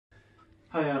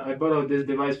I borrowed this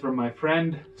device from my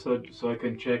friend so I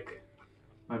can check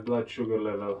my blood sugar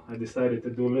level. I decided to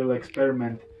do a little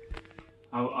experiment.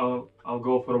 I'll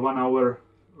go for 1 hour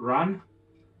run.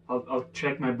 I'll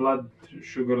check my blood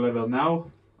sugar level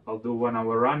now. I'll do 1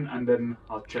 hour run and then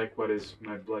I'll check what is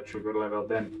my blood sugar level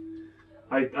then.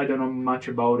 I don't know much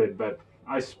about it, but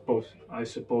I suppose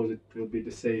it will be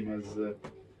the same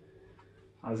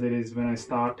as it is when I'm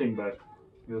starting, but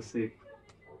we'll see.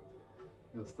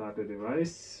 We'll start the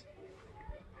device.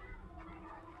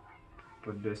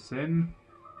 Put this in.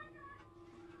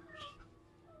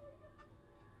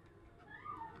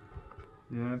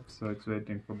 Yeah, so it's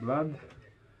waiting for blood.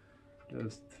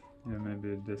 Just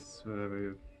maybe this whatever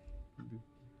you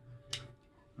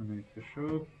need to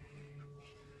show.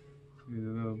 With a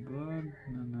little blood.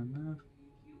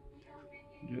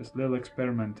 Just little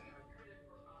experiment.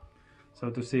 So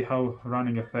to see how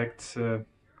running affects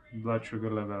blood sugar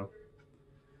level.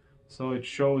 So it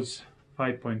shows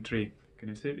 5.3. Can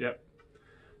you see it? Yep.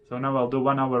 So now I'll do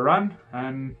 1 hour run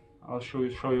and I'll show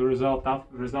you results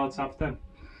after.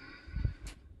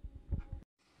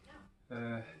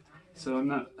 So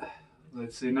now,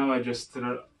 let's see. Now I just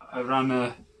I run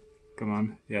I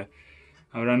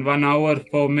ran 1 hour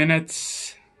 4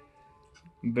 minutes,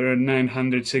 burned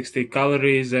 960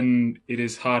 calories, and it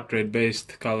is heart rate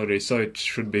based calories, so it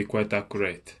should be quite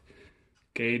accurate.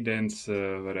 Cadence,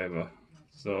 whatever.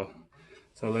 So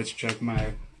let's check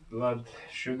my blood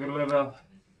sugar level.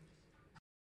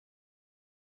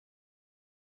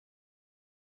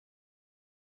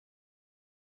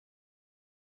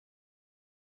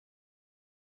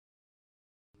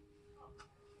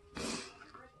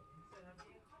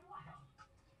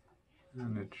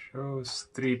 And it shows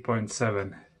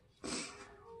 3.7.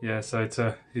 Yeah,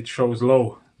 so it shows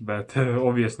low, but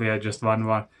obviously I just ran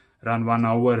 1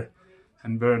 hour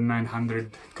and burned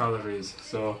 900 calories.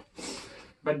 So,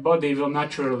 but body will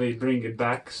naturally bring it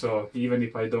back. So even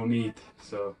if I don't eat,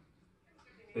 so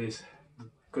it's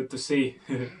good to see.